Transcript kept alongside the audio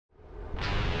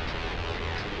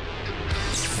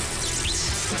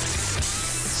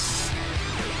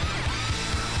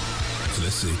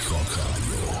Classic Rock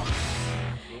Radio.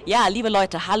 Ja, liebe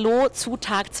Leute, hallo zu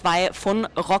Tag 2 von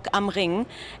Rock am Ring.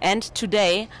 And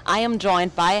today I am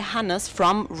joined by Hannes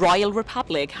from Royal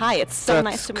Republic. Hi, it's so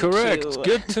nice to meet you. That's correct.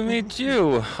 Good to meet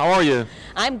you. How are you?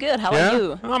 I'm good. How are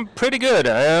you? I'm pretty good.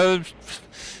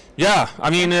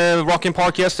 Rocking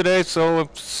Park yesterday, so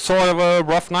sort of a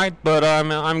rough night, but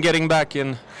I'm getting back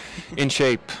in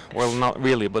shape. Well, not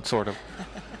really, but sort of.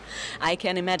 I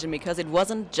can imagine, because it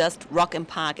wasn't just Rock im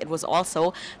Park, it was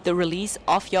also the release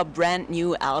of your brand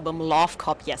new album Love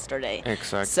Cop yesterday.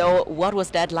 Exactly. So what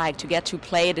was that like, to get to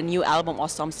play the new album or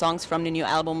some songs from the new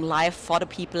album live for the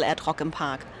people at Rock im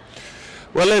Park?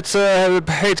 Well, it's a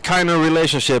hate kind of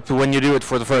relationship when you do it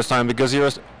for the first time, because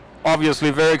you're obviously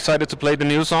very excited to play the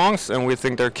new songs, and we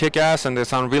think they're kick-ass and they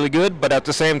sound really good, but at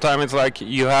the same time it's like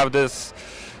you have this,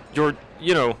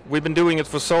 we've been doing it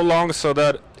for so long, so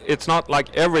that it's not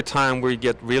like every time we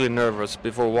get really nervous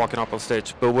before walking up on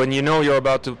stage, but when you know you're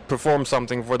about to perform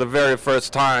something for the very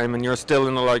first time and you're still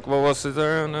in the like, what was it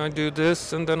there, and I do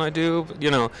this and then I do,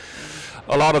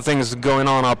 a lot of things going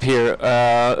on up here,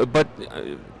 but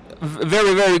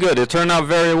very, very good. It turned out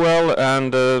very well,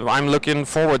 and I'm looking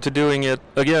forward to doing it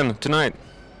again tonight.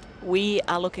 We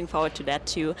are looking forward to that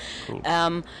too.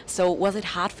 Cool. So was it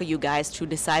hard for you guys to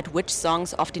decide which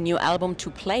songs of the new album to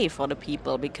play for the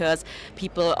people? Because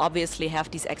people obviously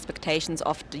have these expectations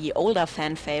of the older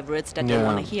fan favorites that they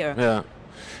want to hear.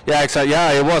 Yeah, exactly.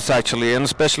 Yeah, it was actually, and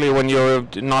especially when you're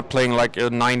not playing like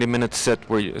a 90-minute set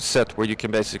where you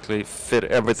can basically fit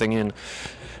everything in.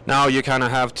 Now you kind of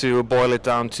have to boil it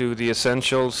down to the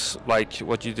essentials, like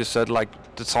what you just said,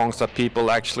 like the songs that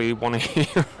people actually want to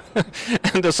hear.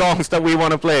 And the songs that we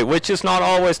want to play, which is not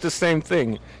always the same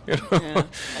thing, Yeah,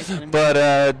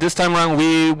 But this time around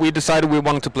we decided we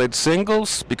wanted to play the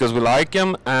singles because we like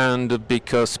them and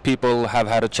because people have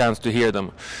had a chance to hear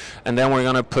them. And then we're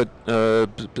going to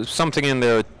put something in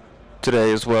there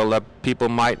today as well that people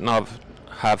might not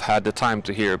have had the time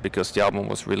to hear because the album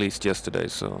was released yesterday.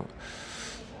 So,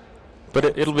 but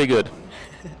it'll be good,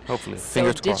 hopefully.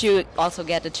 So did you also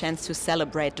get a chance to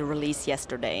celebrate the release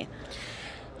yesterday?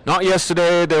 Not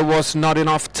yesterday. There was not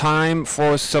enough time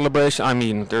for celebration. I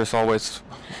mean, there's always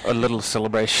a little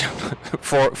celebration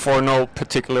for no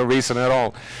particular reason at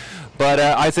all. But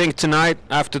I think tonight,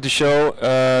 after the show,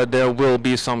 there will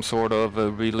be some sort of a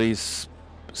release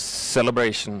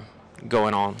celebration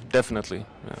going on. Definitely.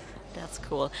 Yeah. That's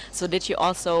cool. So did you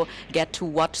also get to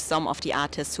watch some of the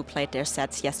artists who played their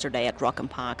sets yesterday at Rock im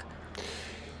Park?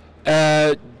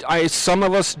 Some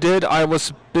of us did. I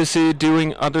was busy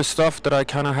doing other stuff that I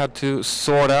kind of had to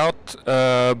sort out,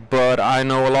 but I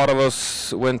know a lot of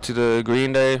us went to the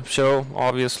Green Day show,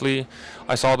 obviously.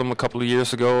 I saw them a couple of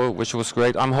years ago, which was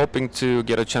great. I'm hoping to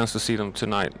get a chance to see them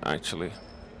tonight, actually,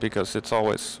 because it's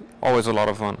always a lot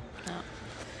of fun.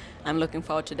 I'm looking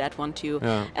forward to that one too.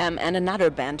 Yeah. And another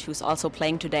band who's also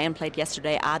playing today and played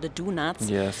yesterday are the Donuts.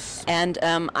 Yes. And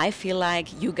I feel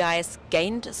like you guys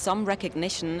gained some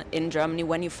recognition in Germany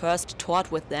when you first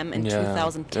toured with them in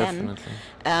 2010.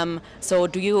 Definitely. So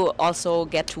do you also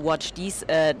get to watch these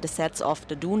the sets of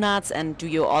the Donuts, and do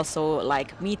you also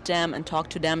like meet them and talk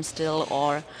to them still,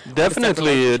 or?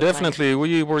 Definitely.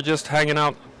 We were just hanging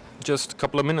out just a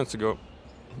couple of minutes ago.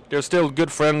 They're still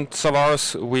good friends of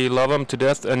ours. We love them to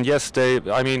death. And yes,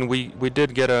 we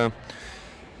did get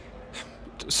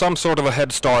some sort of a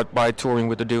head start by touring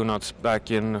with the Donuts back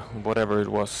in whatever it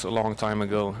was, a long time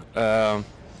ago.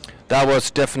 That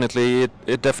was definitely,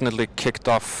 it definitely kicked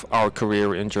off our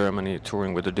career in Germany,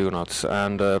 touring with the Donuts,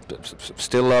 and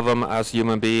still love them as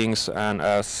human beings and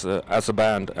as a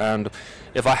band. And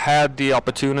if I had the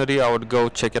opportunity, I would go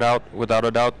check it out without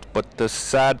a doubt. But the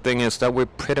sad thing is that we're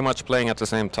pretty much playing at the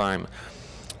same time,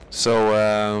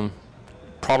 so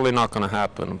probably not going to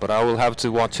happen. But I will have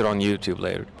to watch it on YouTube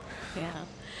later. Yeah.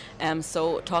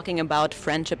 So talking about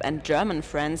friendship and German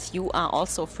friends, you are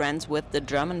also friends with the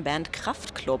German band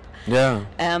Kraftklub. Yeah.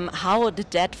 How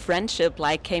did that friendship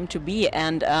came to be?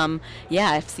 And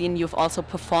I've seen you've also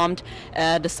performed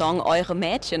the song Eure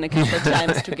Mädchen a couple of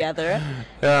times together.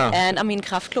 Yeah. And I mean,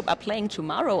 Kraftklub are playing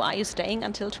tomorrow. Are you staying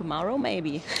until tomorrow,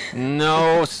 maybe?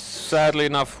 No, sadly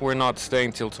enough, we're not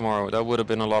staying till tomorrow. That would have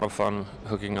been a lot of fun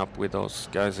hooking up with those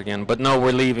guys again. But no,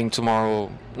 we're leaving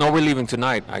tomorrow. No, we're leaving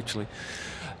tonight, actually.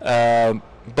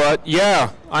 But yeah,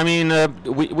 I mean,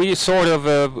 we sort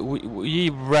of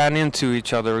we ran into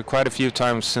each other quite a few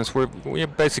times since we're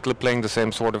basically playing the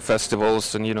same sort of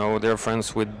festivals, and they're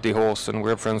friends with the horse and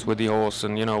we're friends with the horse,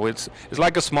 and it's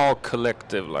like a small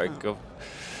collective of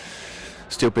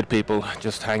stupid people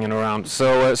just hanging around.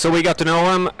 So we got to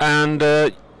know him, and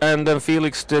then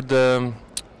Felix did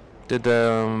did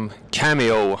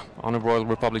cameo on a Royal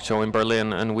Republic show in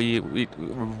Berlin, and we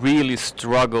really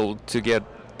struggled to get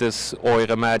this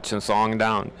Eure Mädchen song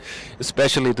down,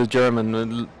 especially the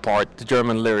German part, the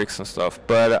German lyrics and stuff.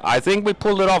 But I think we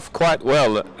pulled it off quite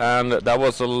well, and that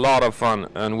was a lot of fun,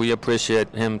 and we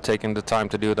appreciate him taking the time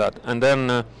to do that. And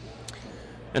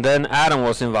then Adam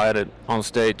was invited on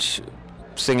stage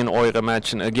singing Eure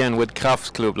Mädchen again with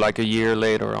Kraftklub like a year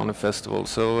later on a festival.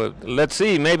 So let's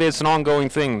see, maybe it's an ongoing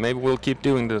thing. Maybe we'll keep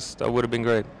doing this. That would have been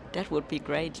great. That would be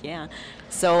great, yeah.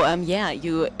 So yeah,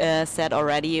 you said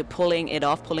already pulling it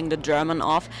off, pulling the German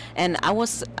off, and I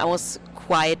was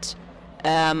quite.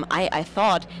 I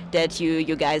thought that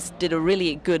you guys did a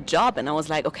really good job, and I was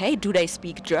like, okay, do they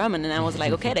speak German? And I was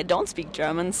like, okay, they don't speak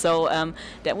German, so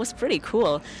that was pretty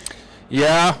cool.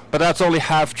 Yeah, but that's only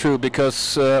half true,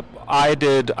 because I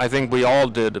think we all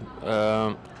did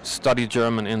study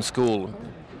German in school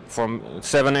from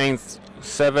 7th,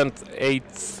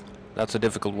 8th. That's a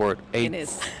difficult word.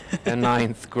 8th and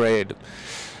 9th grade.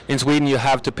 In Sweden, you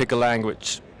have to pick a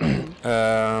language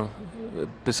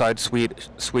besides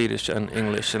Swedish and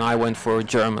English, and I went for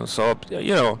German. So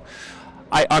you know,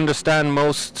 I understand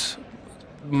most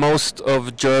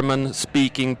of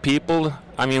German-speaking people.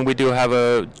 I mean, we do have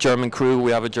a German crew,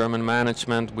 we have a German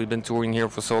management. We've been touring here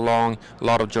for so long, a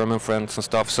lot of German friends and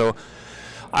stuff. So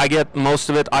I get most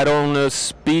of it. I don't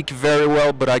speak very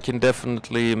well, but I can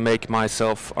definitely make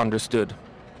myself understood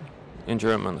in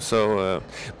German. So,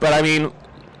 but I mean,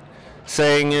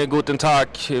 saying Guten Tag,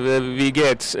 wie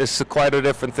geht's is quite a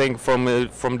different thing from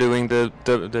doing the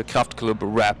Kraftklub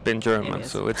rap in German.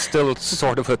 So it's still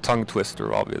sort of a tongue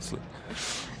twister, obviously.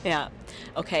 Yeah.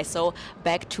 Okay, so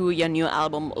back to your new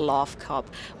album, Love Cop.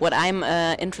 What I'm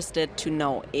interested to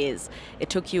know is, it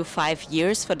took you 5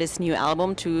 years for this new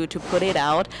album to put it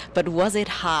out, but was it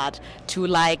hard to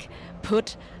like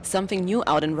put something new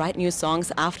out and write new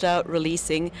songs after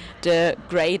releasing the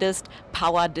greatest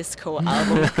power disco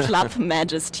album, Club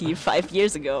Majesty, 5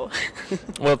 years ago?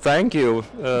 Well, thank you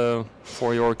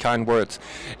for your kind words.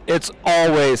 It's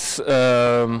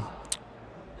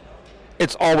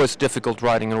always difficult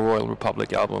writing a Royal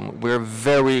Republic album.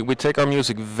 We take our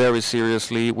music very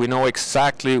seriously. We know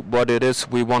exactly what it is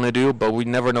we want to do, but we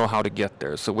never know how to get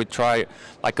there. So we try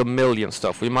like a million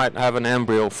stuff. We might have an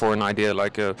embryo for an idea,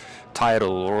 like a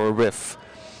title or a riff.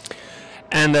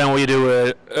 And then we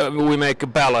do we make a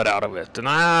ballad out of it,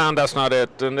 and that's not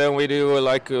it. And then we do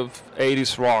like a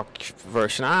 80s rock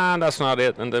version, that's not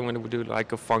it. And then we do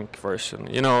like a funk version,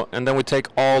 you know. And then we take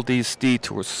all these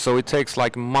detours. So it takes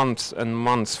like months and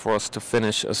months for us to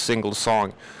finish a single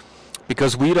song,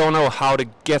 because we don't know how to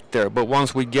get there. But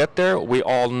once we get there, we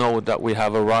all know that we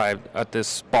have arrived at this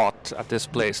spot, at this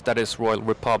place that is Royal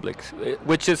Republic,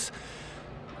 which is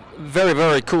very,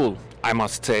 very cool. I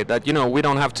must say that, you know, we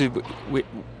don't have to,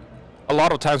 a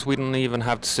lot of times we don't even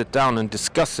have to sit down and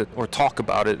discuss it or talk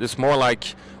about it. It's more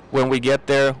like when we get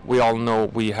there, we all know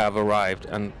we have arrived,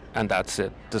 and that's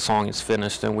it. The song is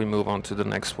finished and we move on to the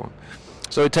next one.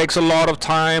 So it takes a lot of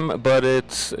time, but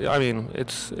it's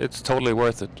totally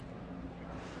worth it.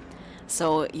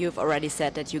 So you've already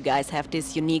said that you guys have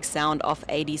this unique sound of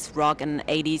 80s rock and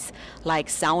 80s like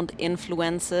sound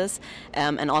influences,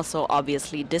 and also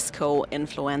obviously disco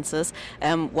influences.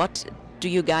 What do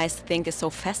you guys think is so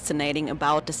fascinating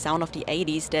about the sound of the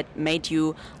 80s that made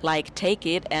you like take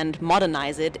it and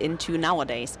modernize it into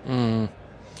nowadays?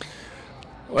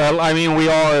 Well, I mean, we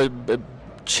are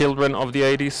children of the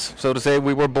 80s, so to say.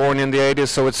 We were born in the 80s,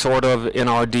 so it's sort of in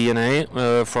our DNA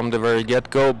from the very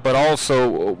get-go. But also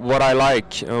what I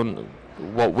like,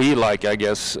 what we like, I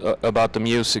guess, about the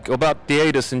music, about the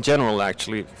 80s in general,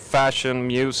 actually, fashion,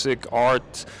 music,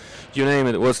 art, you name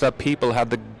it, was that people had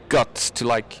the guts to,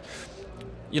 like,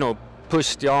 you know,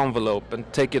 push the envelope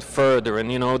and take it further.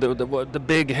 And, you know, the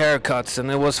big haircuts, and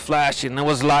it was flashy, and it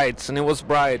was lights, and it was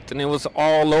bright, and it was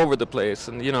all over the place.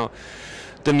 And, you know,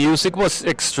 the music was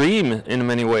extreme in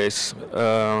many ways,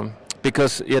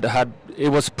 because it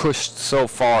was pushed so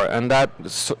far, and that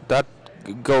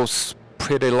goes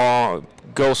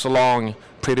along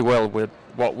pretty well with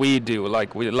what we do.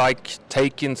 Like, we like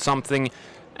taking something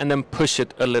and then push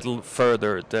it a little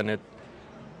further than it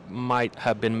might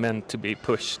have been meant to be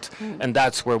pushed, and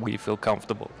that's where we feel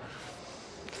comfortable.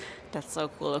 That's so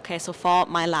cool. Okay, so for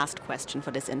my last question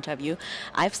for this interview,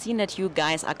 I've seen that you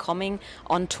guys are coming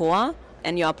on tour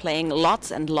and you are playing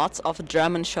lots and lots of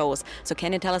German shows. So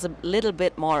can you tell us a little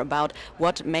bit more about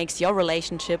what makes your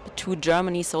relationship to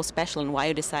Germany so special, and why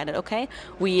you decided, okay,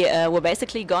 we're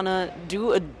basically gonna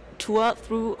do a tour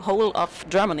through whole of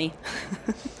Germany?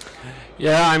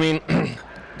 Yeah, I mean,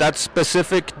 that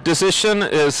specific decision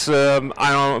is I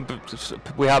don't know,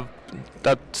 we have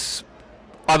that's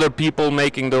other people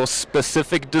making those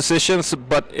specific decisions,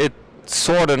 but it's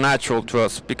sort of natural to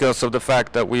us because of the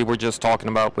fact that we were just talking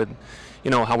about with, you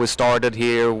know, how we started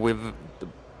here. We've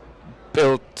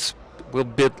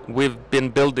been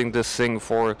building this thing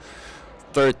for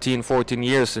 13, 14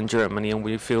 years in Germany, and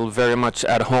we feel very much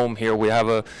at home here. We have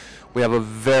a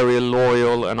very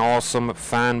loyal and awesome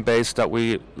fan base that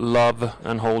we love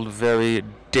and hold very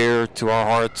dear to our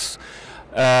hearts.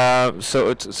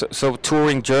 So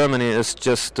touring Germany is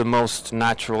just the most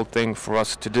natural thing for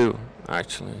us to do,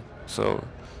 actually. So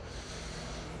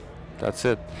that's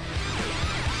it.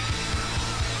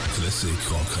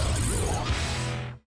 Classic Rock Radio.